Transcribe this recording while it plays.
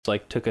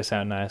like took us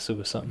out nicely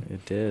with something.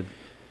 It did.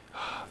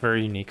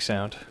 Very unique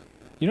sound.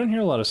 You don't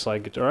hear a lot of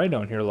slide guitar. I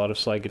don't hear a lot of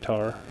slide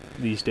guitar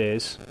these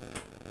days.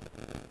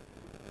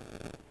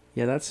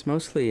 Yeah, that's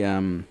mostly. I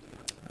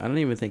don't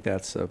even think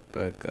that's a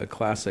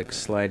classic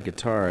slide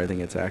guitar. I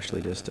think it's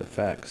actually just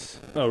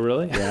effects. Oh,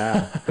 really?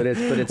 Yeah, but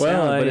it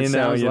Well,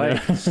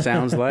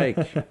 sounds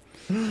like it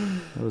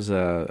was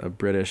a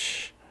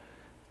British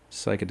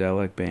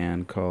psychedelic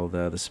band called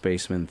the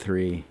Spacemen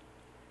 3,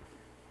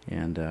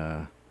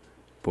 and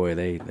boy,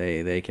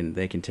 they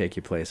can take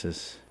you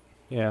places.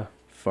 Yeah.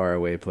 Far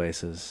away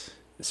places.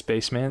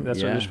 Spaceman,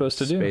 that's what you're supposed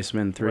to do.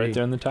 Spaceman 3. Right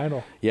there in the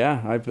title.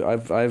 Yeah,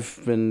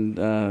 I've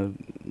been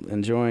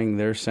enjoying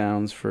their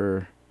sounds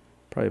for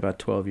probably about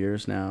 12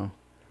 years now.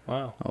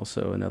 Wow.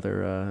 Also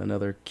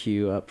another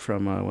cue up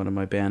from one of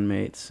my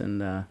bandmates, and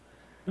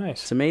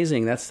nice. It's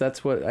amazing.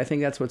 That's what I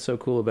think. That's what's so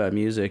cool about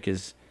music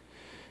is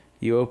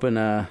you open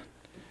a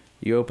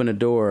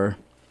door,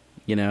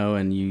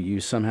 and you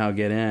somehow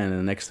get in, and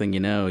the next thing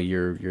you know,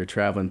 you're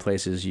traveling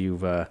places you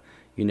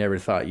never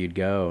thought you'd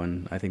go,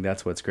 and I think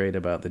that's what's great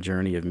about the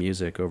journey of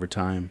music over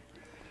time.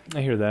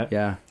 I hear that.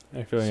 Yeah,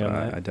 I feel you on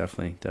that. I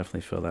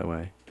definitely feel that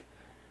way.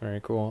 Very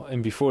cool.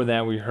 And before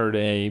that, we heard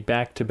a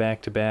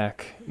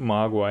back-to-back-to-back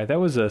Mogwai. That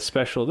was a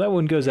special. That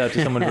one goes out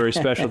to someone very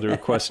special that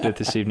requested it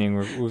this evening.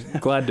 We're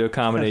glad to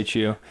accommodate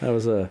you. That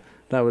was a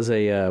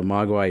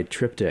Mogwai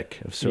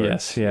triptych of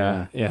sorts.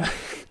 Yes. Yeah.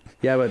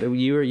 Yeah, but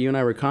you and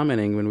I were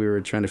commenting when we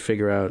were trying to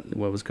figure out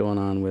what was going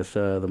on with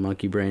the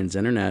Monkey Brains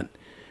internet.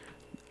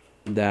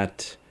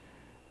 That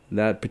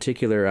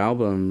particular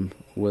album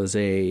was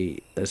a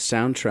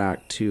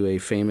soundtrack to a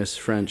famous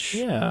French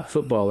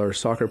footballer,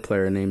 soccer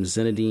player named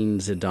Zinedine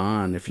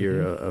Zidane. If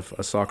you're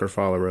a soccer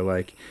follower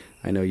like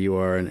I know you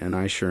are, and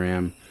I sure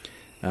am,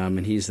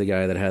 and he's the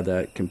guy that had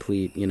that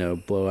complete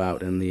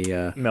blowout in the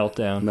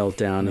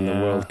meltdown in the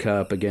World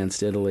Cup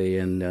against Italy,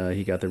 and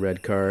he got the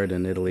red card,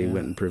 and Italy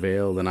went and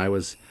prevailed. And I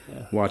was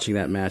watching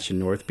that match in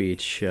North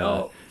Beach.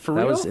 For real?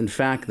 That was in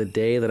fact the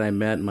day that I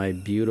met my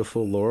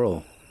beautiful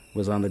Laurel.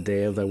 Was on the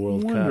day of the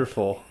World Cup.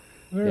 Wonderful.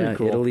 Very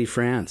cool. Italy,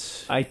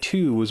 France. I,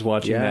 too, was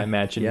watching that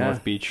match in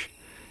North Beach.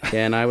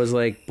 And I was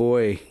like,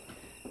 boy,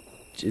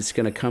 it's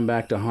going to come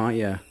back to haunt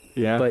you.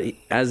 Yeah. But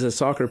as a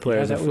soccer player,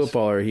 as a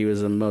footballer, he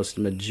was the most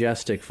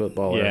majestic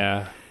footballer.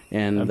 Yeah.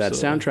 And that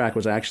soundtrack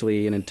was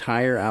actually an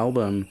entire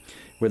album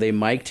where they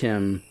mic'd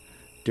him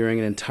during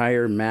an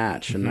entire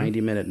match, a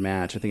 90-minute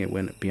match. I think it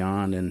went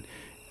beyond, and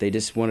they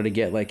just wanted to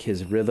get like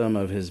his rhythm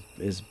of his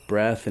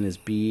breath and his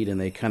beat, and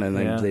they kind of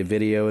they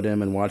videoed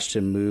him and watched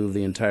him move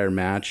the entire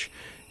match,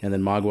 and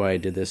then Mogwai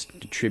did this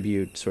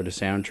tribute sort of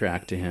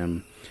soundtrack to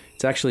him.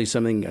 It's actually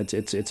something.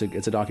 It's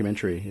a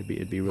documentary.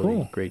 It'd be really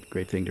cool.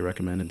 great thing to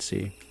recommend and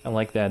see. I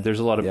like that.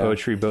 There's a lot of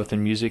poetry both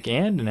in music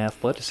and in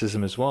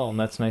athleticism as well, and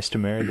that's nice to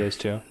marry those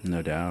two.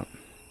 No doubt.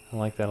 I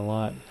like that a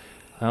lot.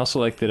 I also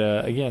like that.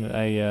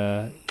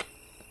 I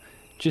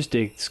just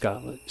dig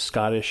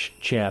Scottish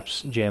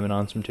chaps jamming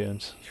on some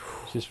tunes.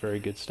 It's just very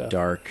good stuff.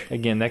 Dark.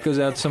 Again, that goes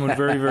out to someone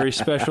very, very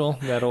special.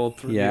 That old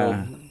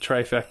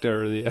trifecta.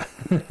 Or the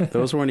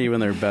those weren't even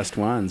their best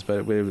ones,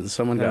 but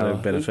someone got a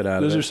benefit out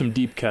of it. Those are some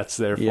deep cuts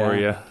there for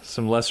you.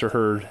 Some lesser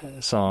heard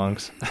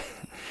songs.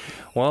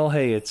 Well,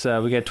 hey, it's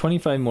we got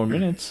 25 more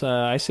minutes.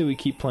 I say we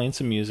keep playing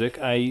some music.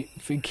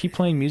 Keep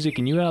playing music,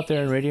 and you out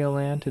there in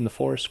Radioland, in the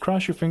forest,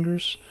 cross your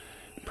fingers.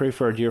 Pray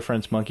for our dear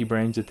friends Monkey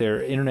Brains that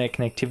their internet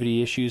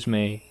connectivity issues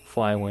may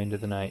fly away into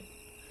the night.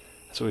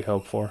 That's what we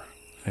hope for.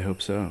 I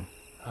hope so.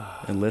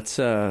 And let's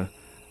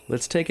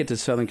take it to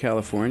Southern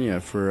California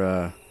for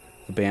a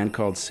band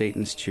called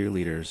Satan's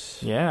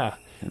Cheerleaders. Yeah.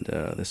 And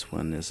this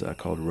one is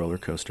called Roller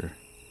Coaster.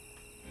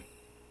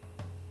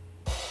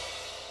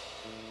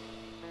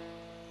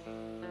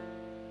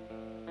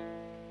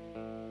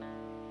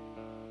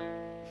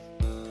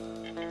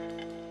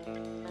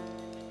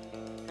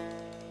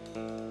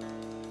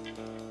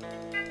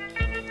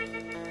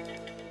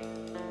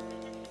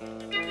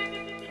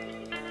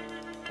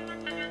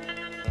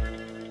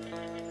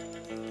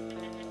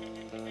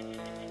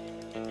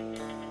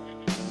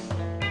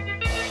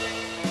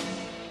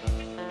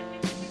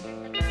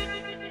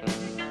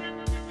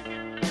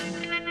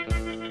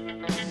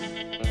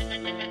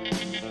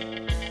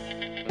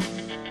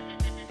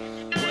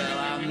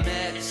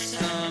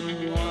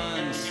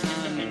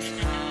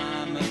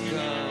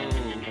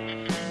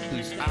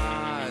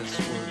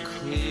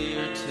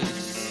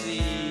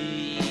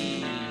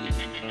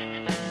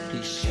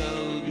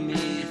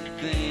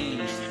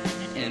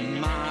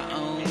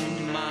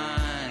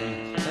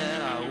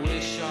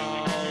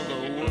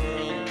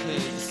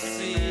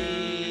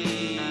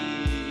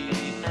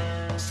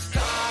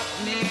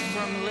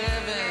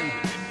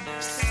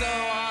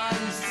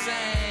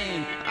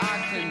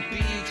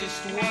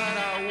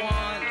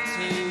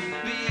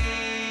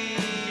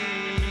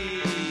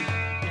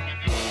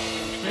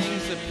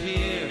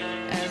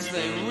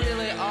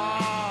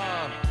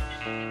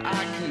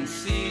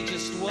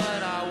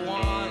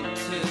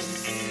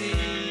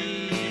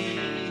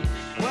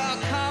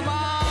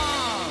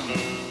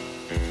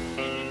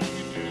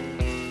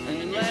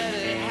 And let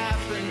it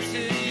happen to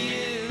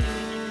you.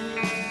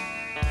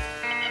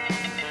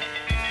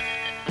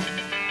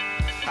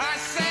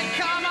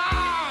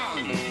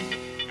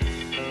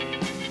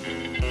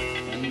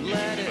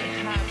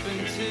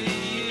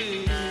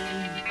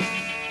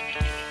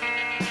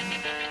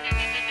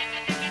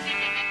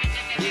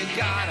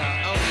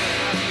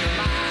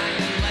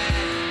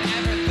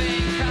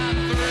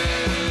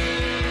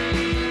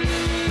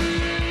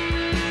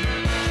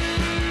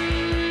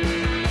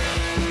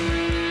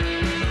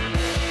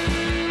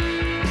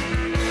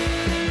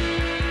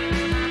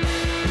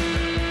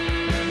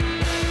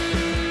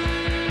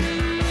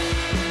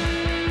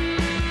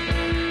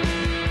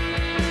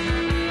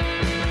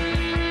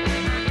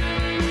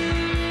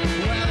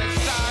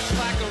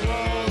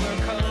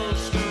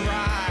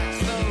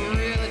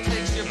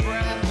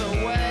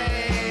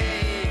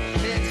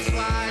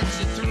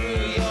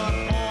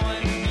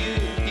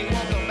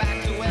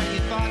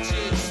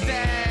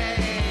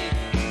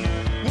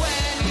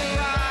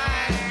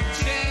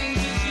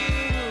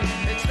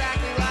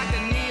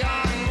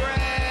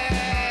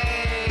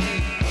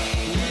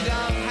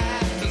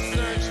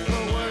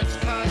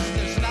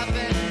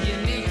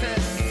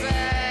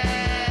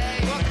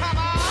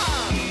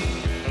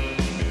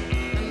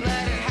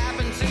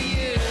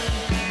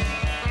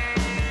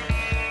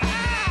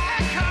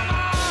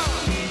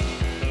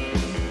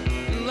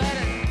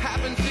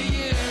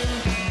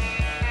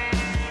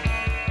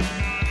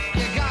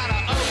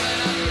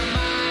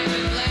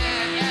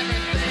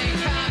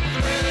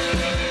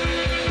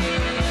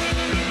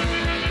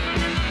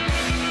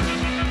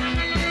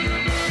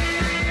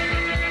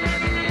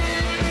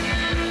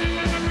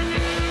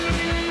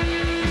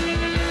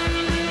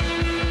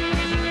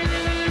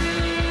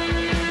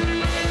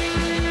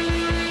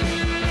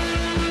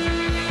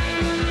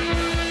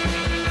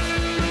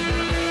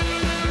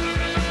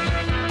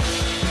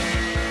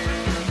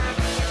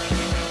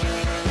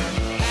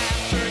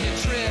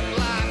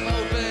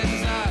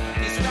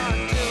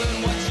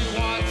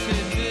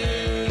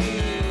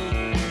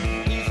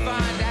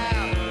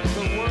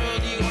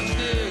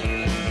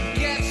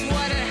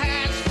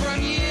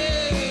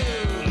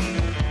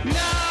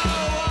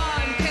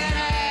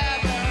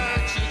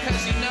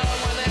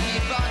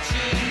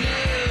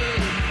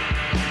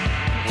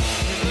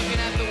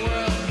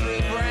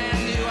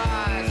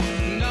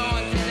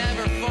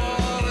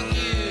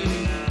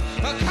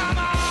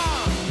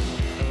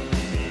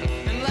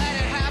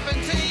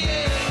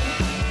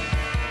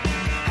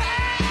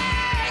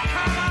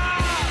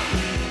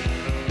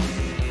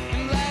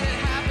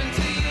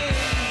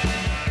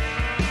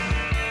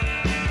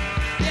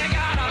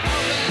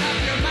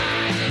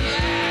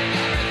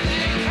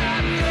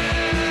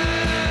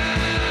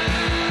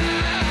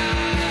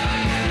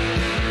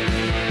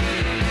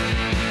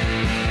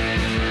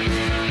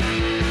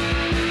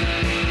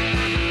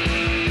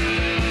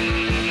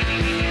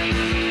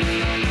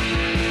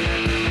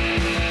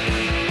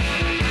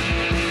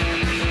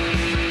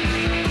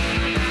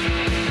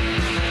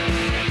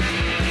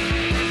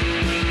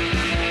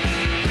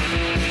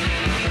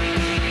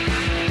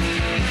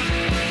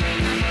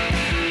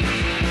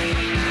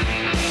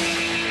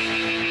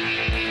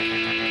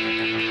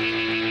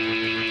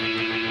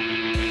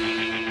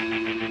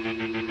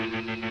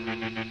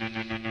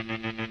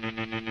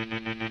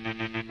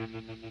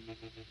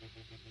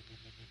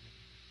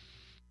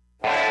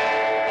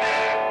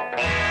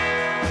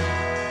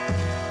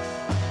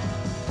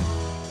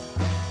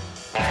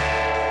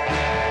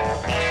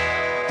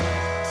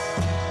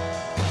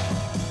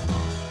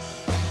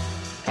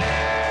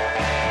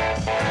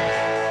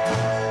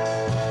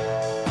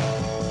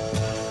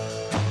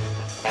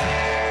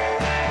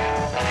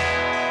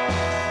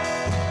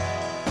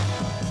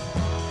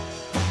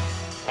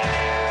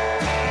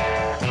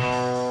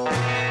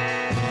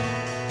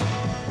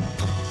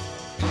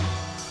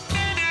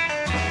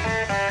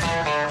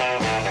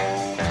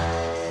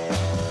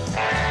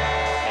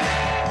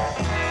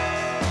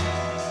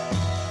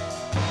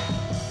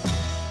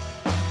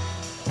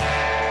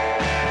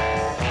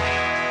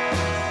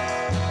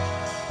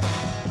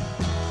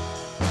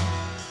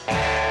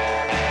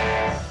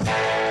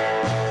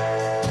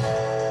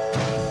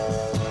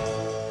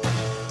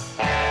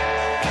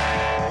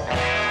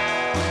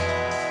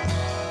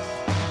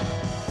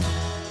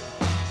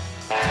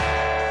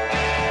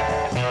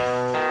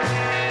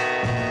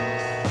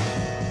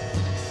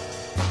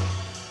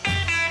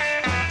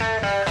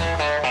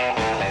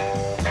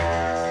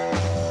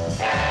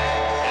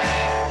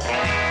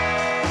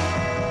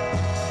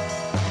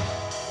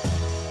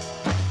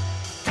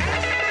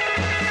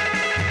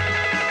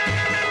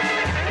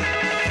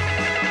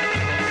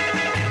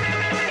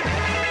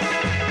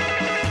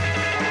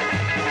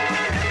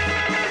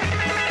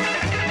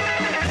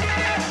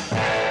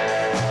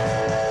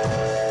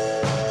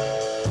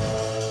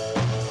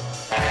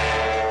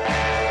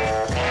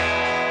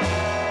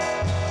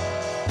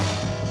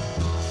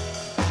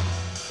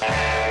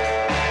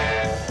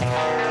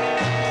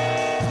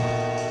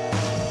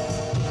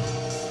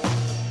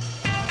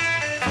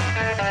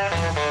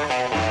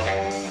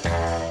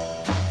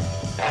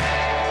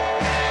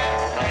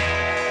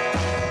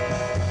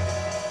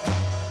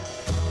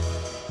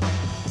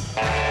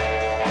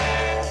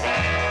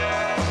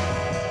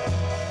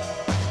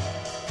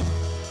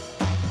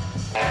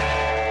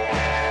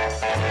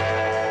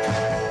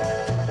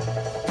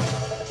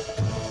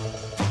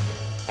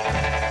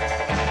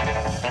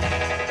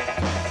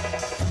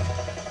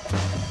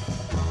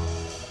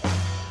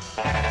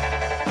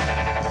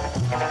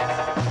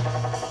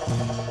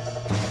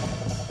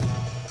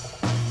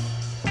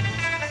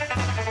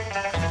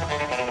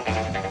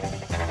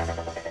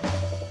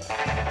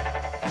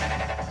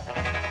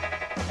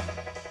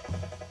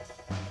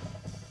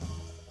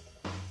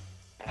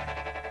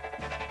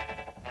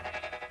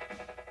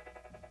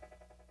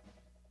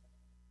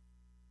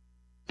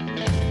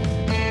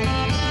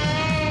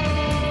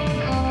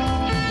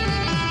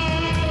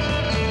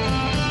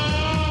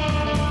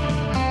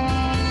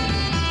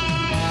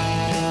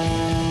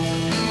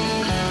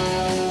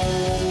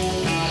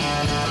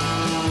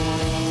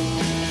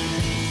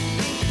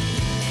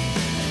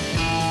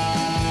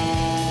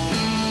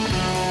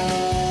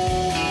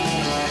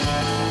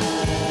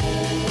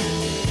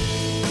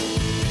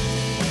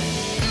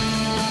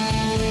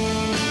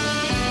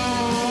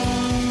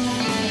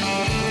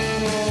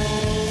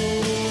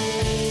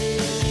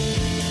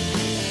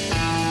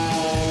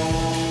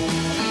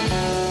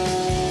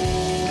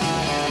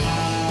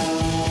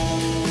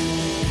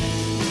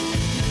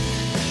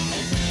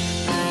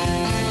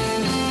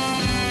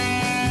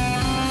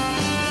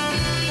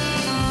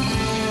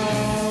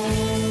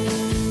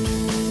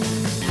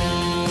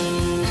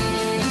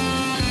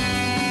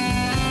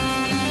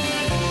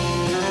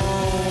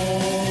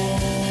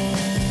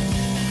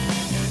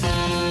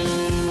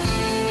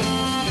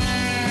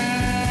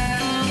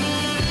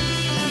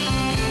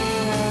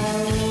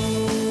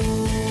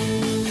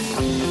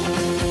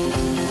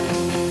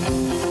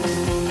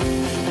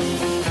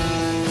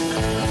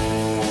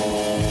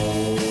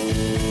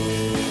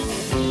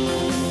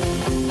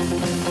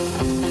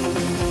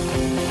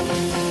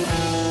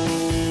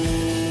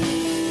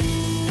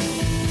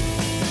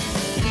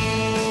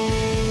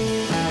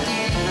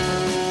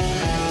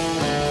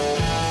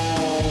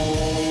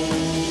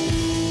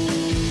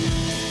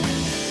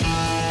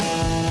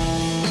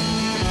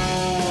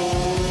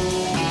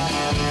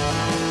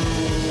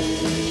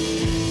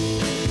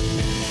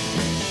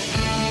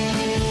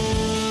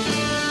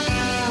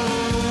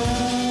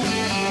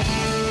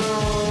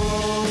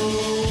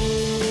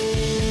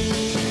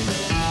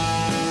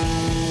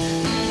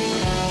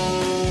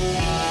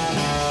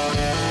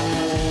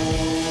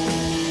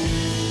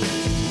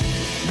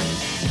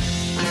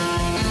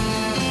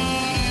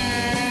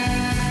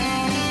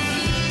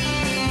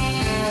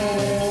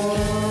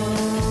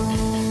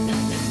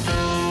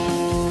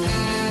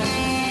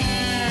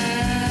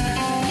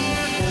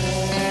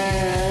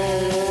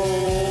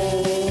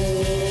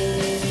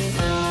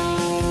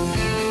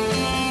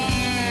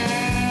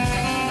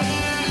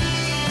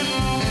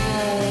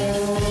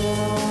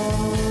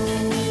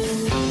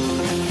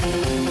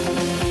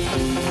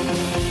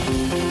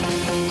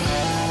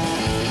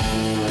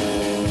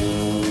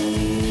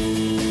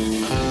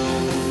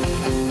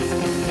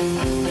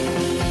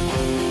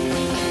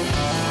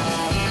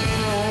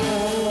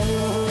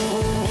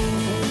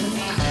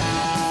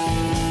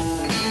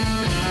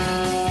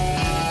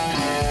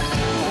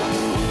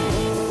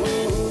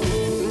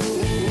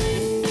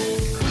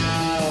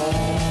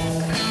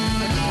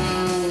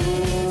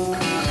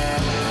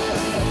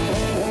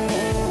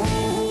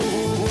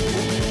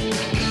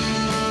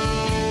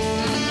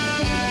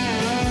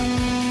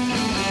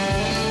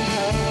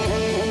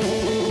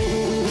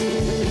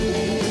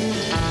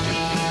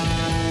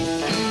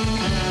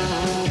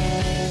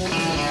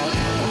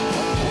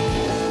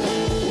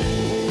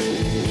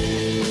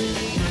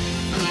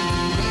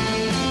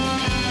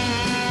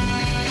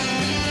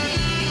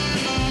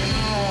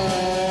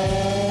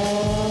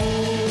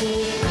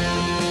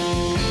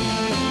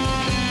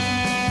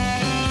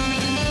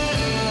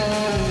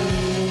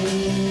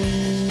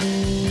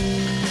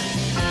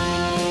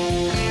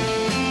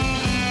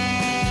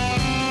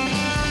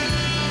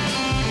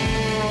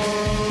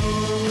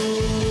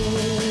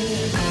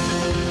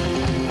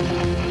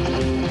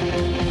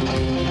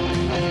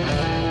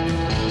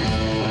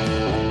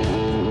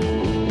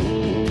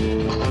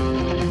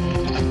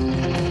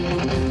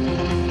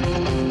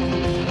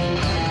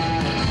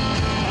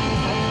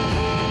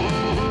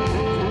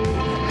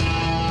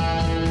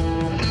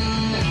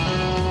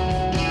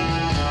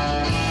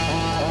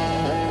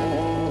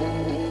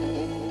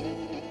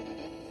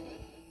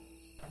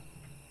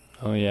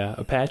 Oh yeah,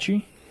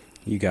 Apache.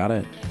 You got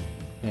it.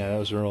 Yeah, that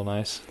was real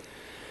nice.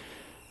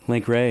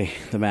 Link Ray,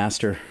 the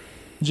master.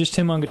 Just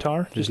him on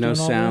guitar. There's no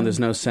sound. There's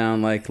no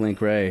sound like Link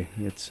Ray.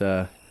 It's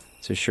a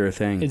sure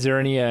thing. Is there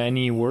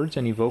any words,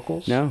 any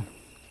vocals? No.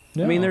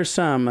 I mean, there's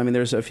some. I mean,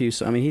 there's a few.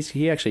 I mean,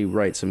 he actually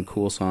writes some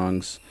cool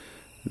songs.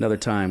 Another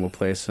time we'll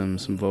play some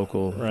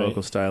vocal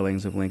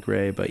stylings of Link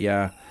Ray. But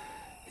yeah,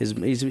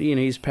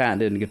 he's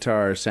patented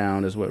guitar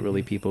sound is what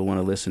really people want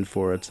to listen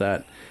for. It's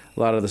that a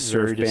lot of the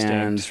surf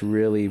bands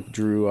really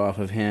drew off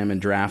of him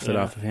and drafted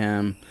off of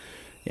him.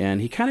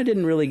 And he kind of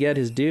didn't really get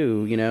his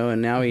due,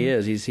 and now he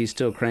is. He's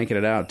still cranking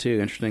it out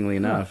too. Interestingly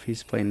enough,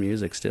 he's playing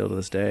music still to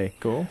this day.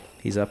 Cool.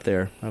 He's up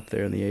there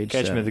in the age.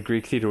 Catch him at the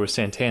Greek Theater with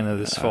Santana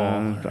this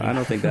fall. I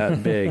don't think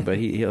that big, but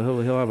he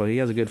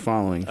has a good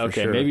following. For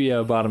sure. Maybe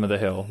bottom of the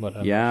hill, but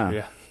I'm not sure,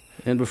 yeah.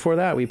 And before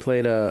that, we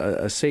played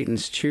a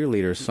Satan's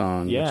Cheerleader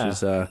song, which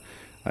is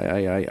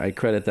I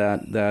credit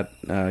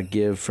that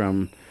give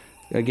from,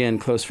 again,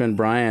 close friend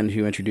Brian,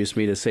 who introduced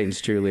me to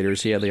Satan's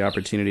Cheerleaders. He had the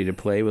opportunity to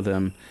play with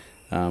them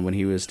when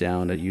he was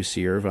down at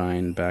UC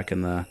Irvine back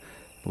in the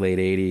late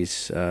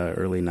 80s,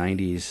 early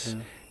 90s.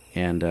 Yeah.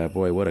 And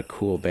boy, what a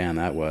cool band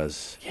that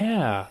was.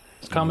 Yeah.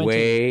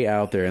 Way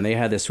out there. And they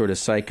had this sort of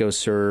psycho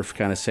surf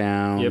kind of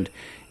sound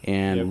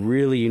and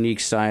really unique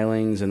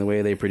stylings and the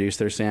way they produced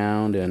their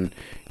sound and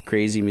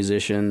crazy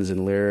musicians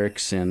and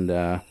lyrics. And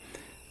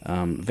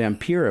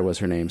Vampira was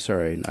her name.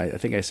 Sorry. I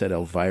think I said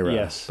Elvira.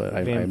 Yes, but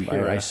I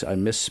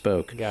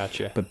misspoke.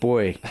 Gotcha. But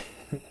boy...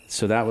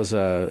 So that was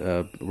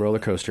a Roller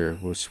Coaster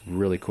was a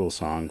really cool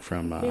song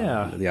from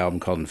the album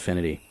called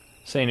Infinity.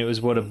 Saying it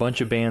was what a bunch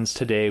of bands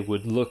today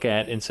would look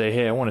at and say,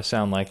 hey, I want to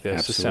sound like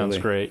this. This sounds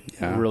great.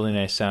 Yeah. Really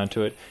nice sound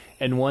to it.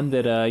 And one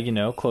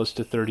that, close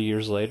to 30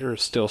 years later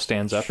still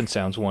stands up and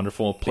sounds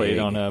wonderful. Played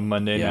on a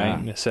Monday night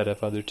and a set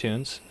of other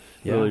tunes.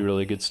 Yeah. Really,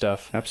 really good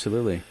stuff.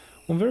 Absolutely.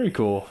 Well, very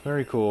cool.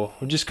 Very cool.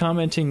 We're just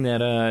commenting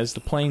that as the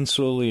plane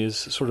slowly is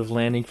sort of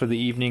landing for the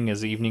evening,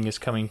 as the evening is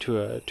coming to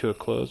a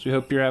close, we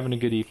hope you're having a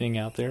good evening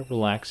out there,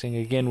 relaxing,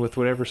 again, with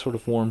whatever sort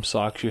of warm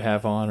socks you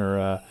have on or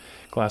a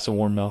glass of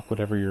warm milk,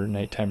 whatever your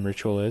nighttime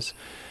ritual is.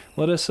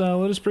 Let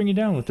us bring you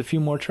down with a few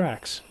more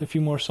tracks, a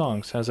few more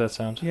songs. How's that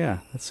sound? Yeah,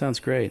 that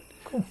sounds great.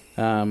 Cool.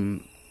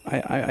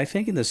 I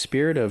think in the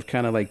spirit of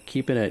kind of like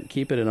keeping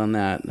it on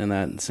that in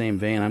that same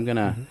vein, I'm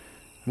gonna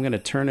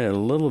turn it a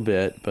little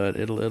bit, but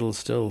it'll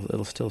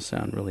still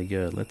sound really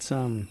good. Let's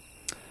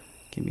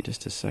give me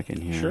just a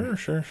second here.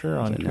 Sure.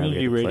 On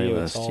community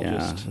radio, it's all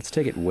just... Let's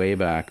take it way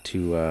back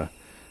to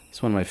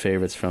it's one of my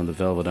favorites from the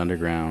Velvet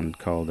Underground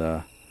called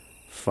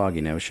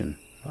Foggy Notion.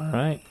 All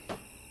right.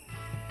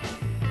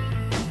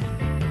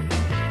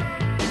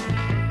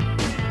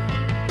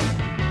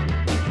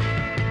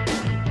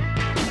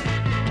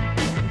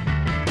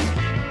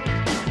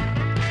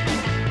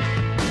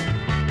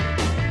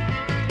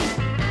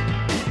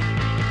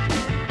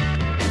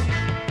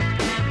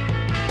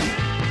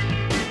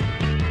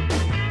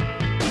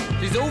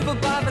 Over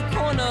by the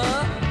corner,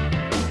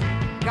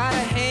 got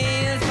her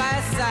hands by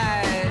her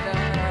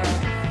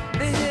side.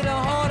 They hit her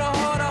harder.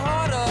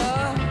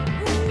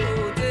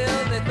 Ooh,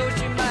 till they thought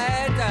she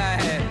might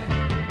die.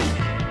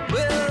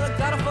 Well, I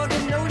got a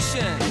fucking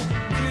notion,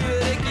 do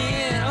it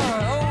again.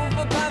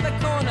 Over by the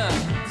corner,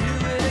 do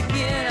it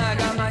again. I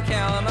got my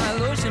cal and my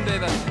lotion,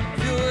 baby.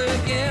 Do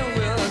it again.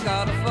 Well, I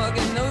got a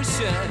fucking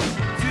notion,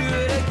 do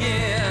it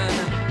again.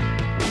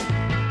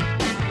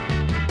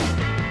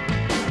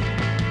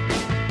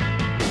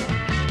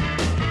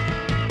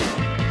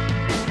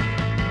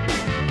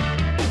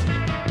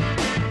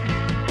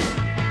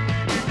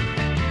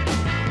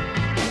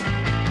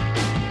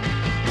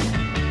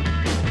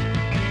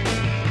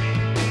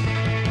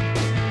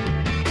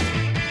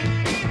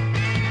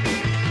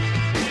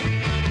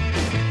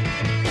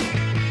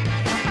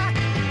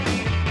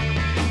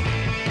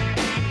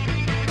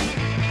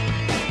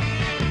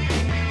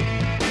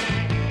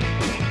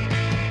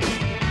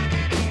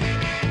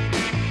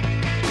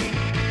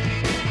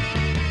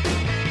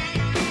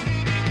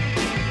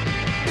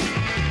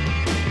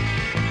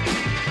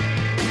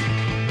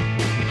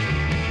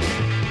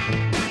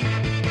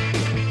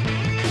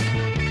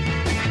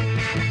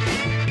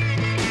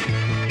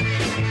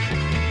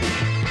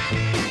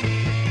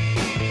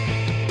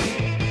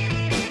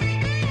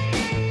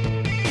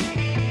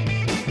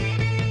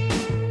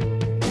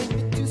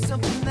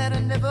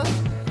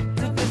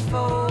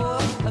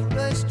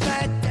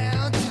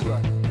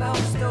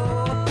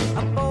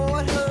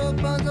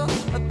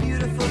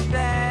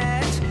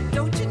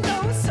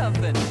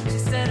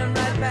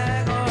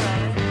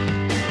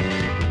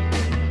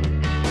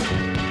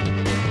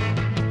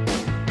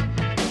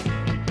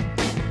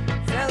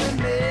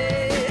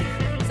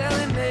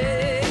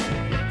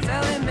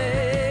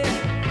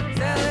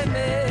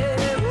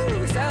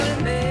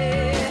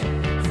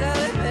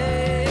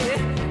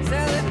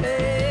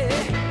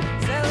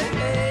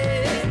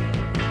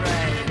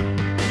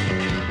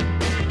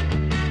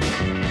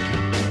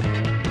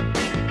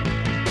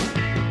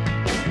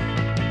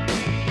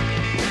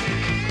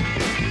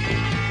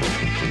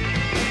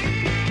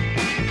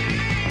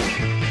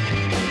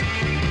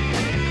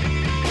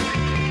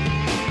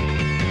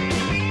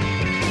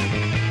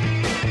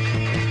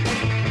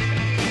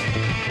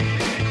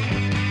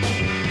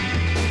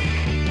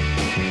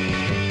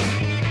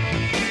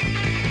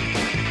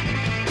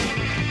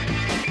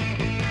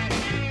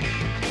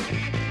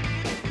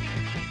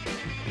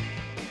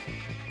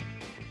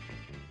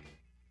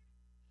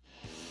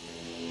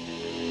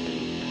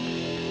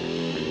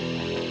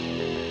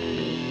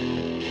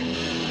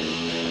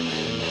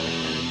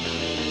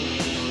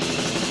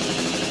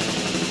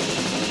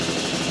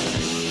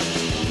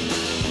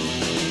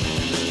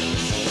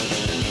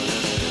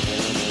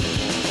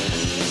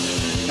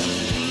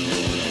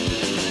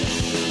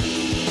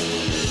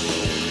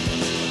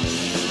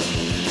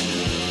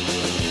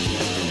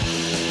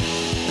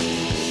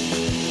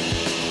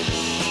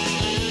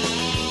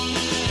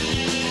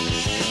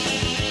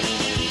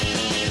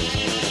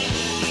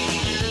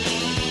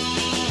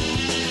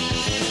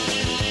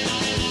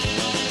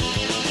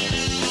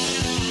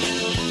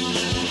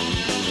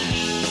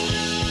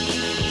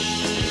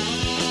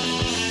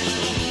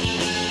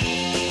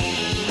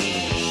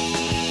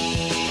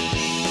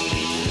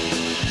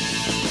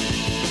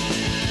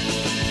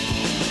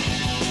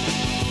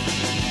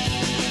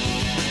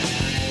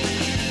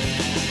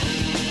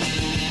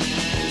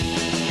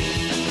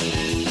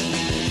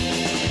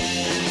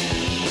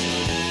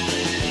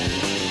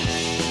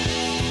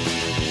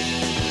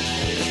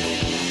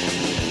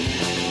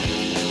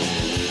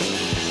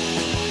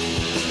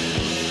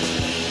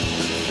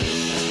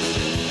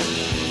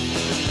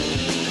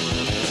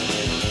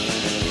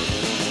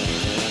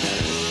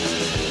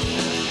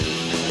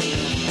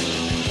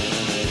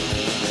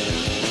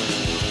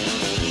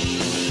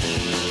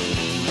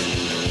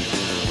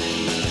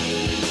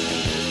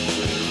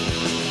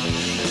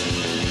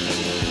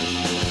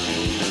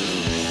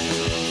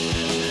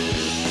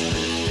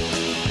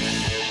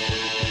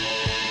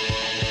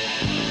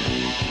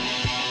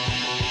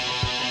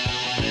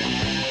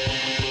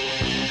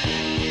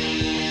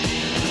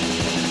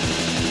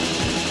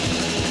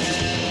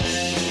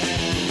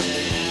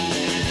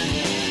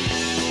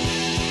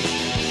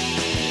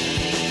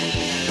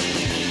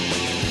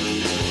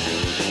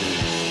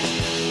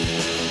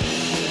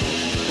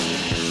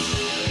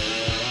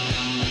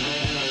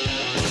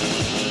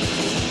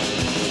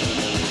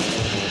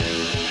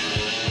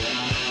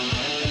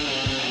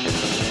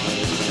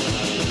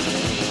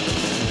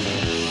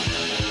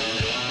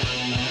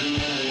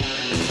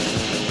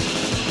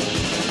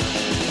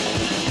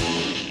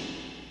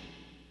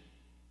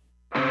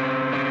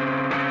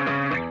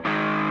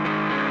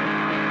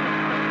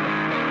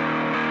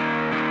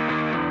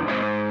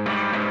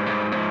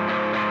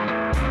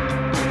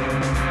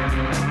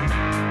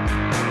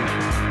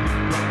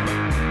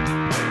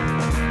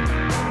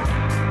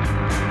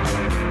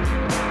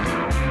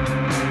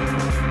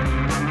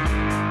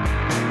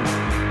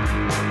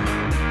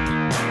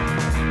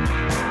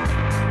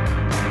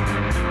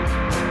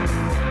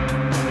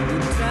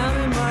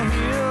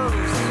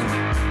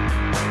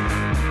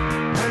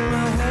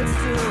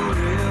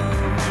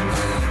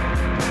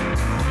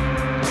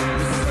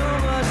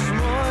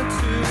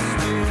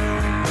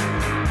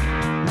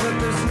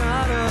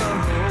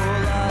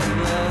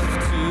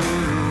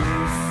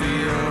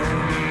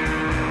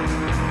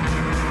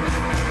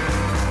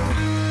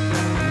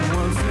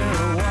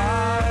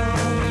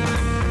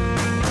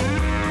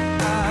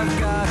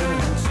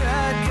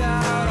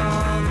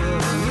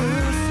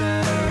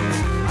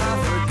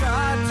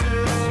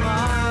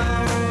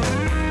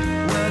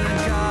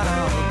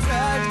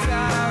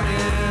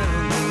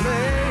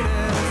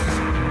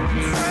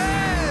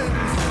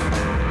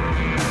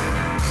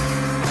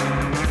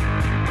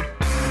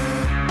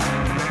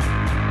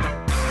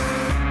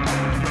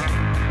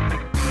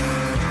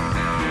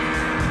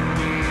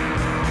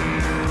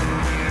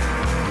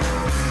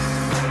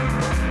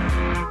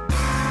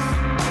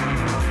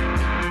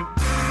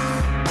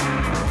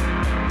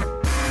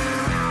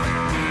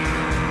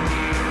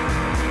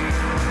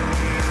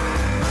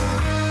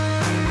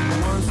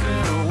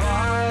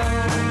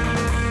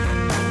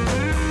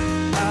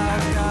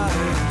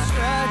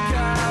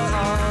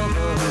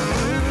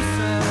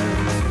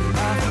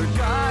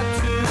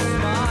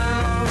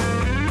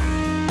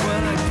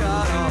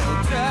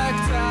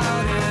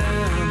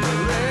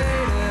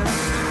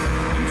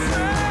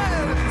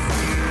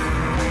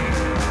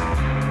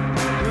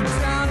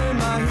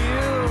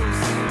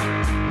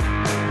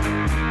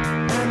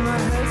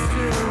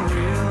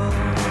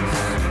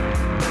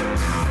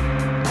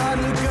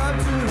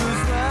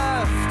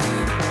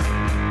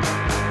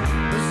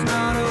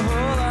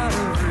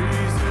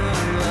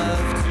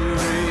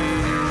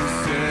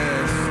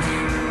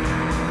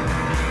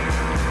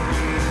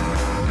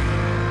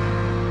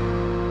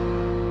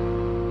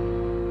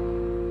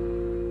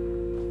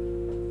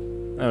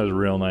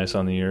 nice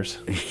on the ears.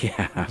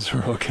 Yeah. It's a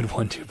real good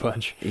 1-2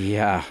 punch.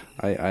 Yeah,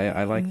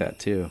 I like that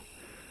too.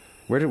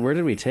 Where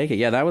did we take it?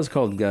 Yeah, that was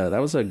called that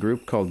was a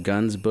group called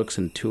Guns, Books,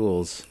 and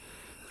Tools.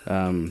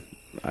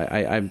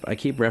 I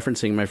keep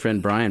referencing my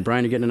friend Brian.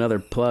 Brian, you're getting another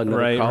plug,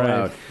 another call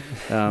out.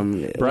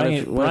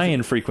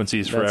 Brian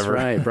Frequencies Forever. That's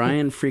right.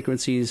 Brian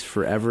Frequencies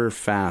Forever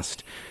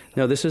Fast.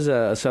 No, this is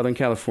a Southern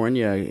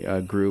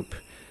California group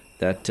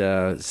that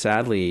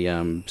sadly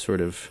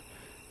sort of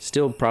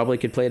still probably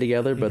could play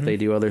together, but they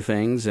do other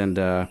things. And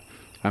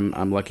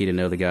I'm lucky to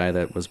know the guy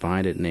that was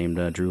behind it,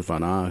 named Drew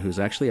Van Ah, who's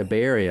actually a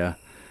Bay Area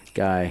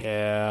guy.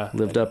 Yeah.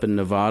 Lived up in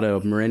Nevada,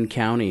 Marin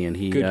County, and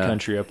he good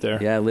country up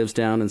there. Yeah, lives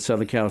down in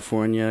Southern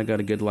California. Got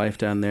a good life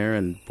down there,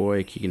 and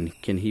boy,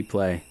 can he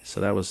play.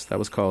 So that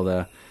was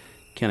called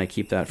Can I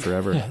Keep That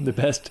Forever? The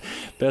best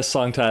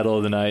song title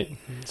of the night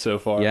so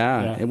far.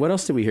 Yeah. And what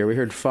else did we hear? We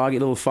heard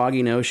Little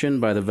Foggy Notion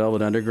by the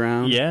Velvet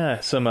Underground.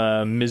 Yeah, some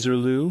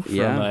Miserlou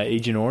from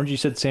Agent Orange. You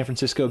said San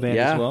Francisco band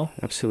as well?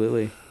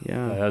 Absolutely.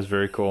 Yeah. That was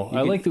very cool.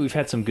 I like that we've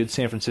had some good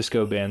San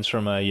Francisco bands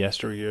from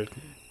yesteryear.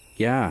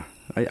 Yeah,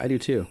 I do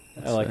too.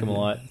 I like them a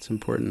lot. It's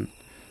important.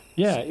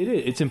 Yeah, it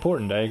is. It's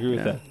important. I agree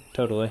with that.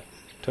 Totally.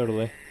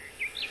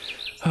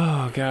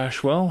 Oh,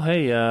 gosh. Well,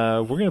 hey,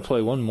 we're going to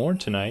play one more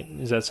tonight.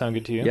 Does that sound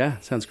good to you? Yeah,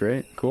 sounds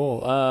great.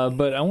 Cool.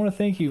 But I want to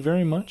thank you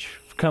very much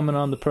for coming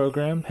on the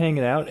program,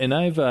 hanging out, and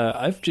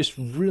I've just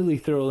really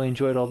thoroughly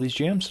enjoyed all these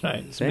jams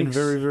tonight. It's been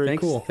very, very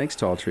cool. Thanks,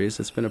 Tall Trees.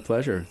 It's been a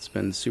pleasure. It's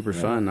been super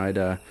fun.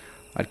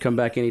 I'd come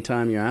back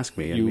anytime you ask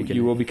me. And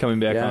you will be coming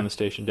back on the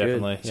station,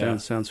 definitely.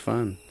 Good. Sounds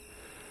fun.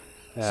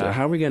 So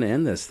how are we going to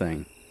end this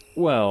thing?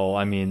 Well,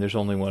 I mean, there's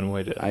only one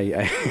way to,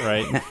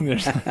 right?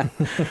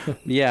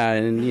 Yeah,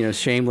 and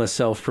shameless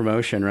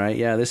self-promotion, right?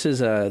 Yeah, this is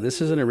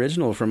an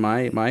original from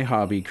my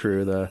hobby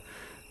crew.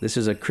 This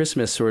is a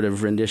Christmas sort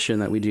of rendition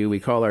that we do. We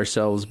call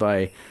ourselves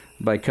by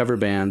cover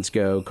bands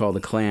called the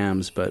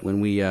Clams, but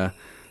when we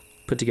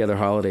put together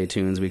holiday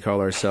tunes, we call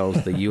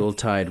ourselves the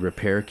Yuletide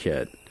Repair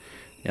Kit.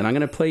 And I'm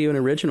going to play you an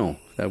original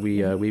that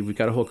we've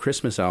got a whole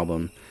Christmas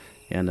album,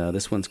 and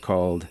this one's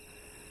called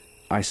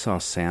I Saw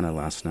Santa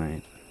Last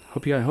Night.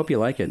 Hope you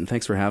like it, and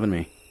thanks for having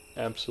me.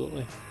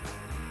 Absolutely.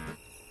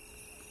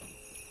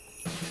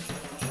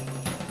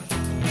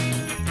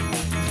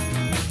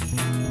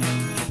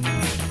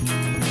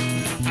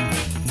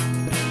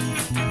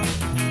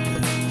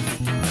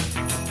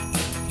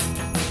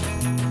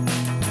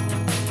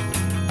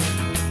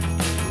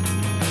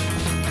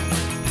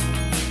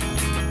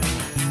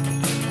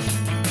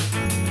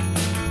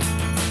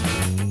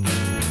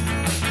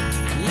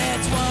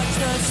 Let's watch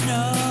the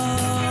snow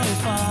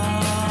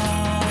fall.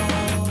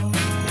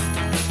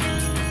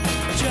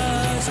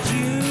 Just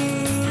you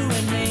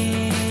and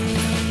me.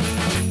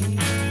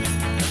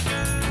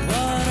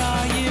 What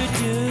are you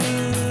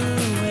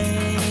doing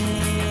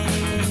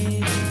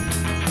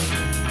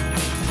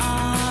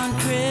on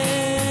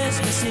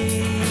Christmas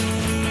Eve?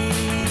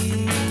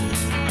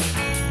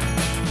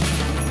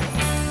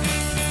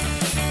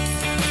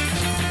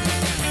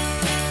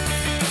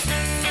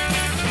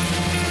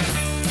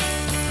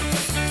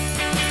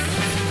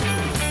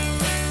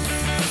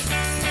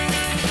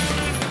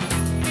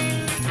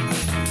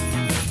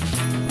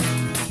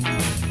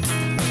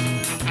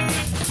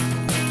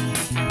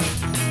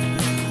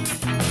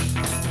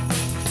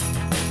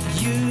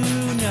 You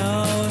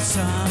know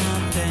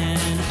something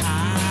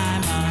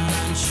I'm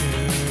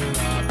unsure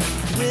of.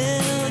 Will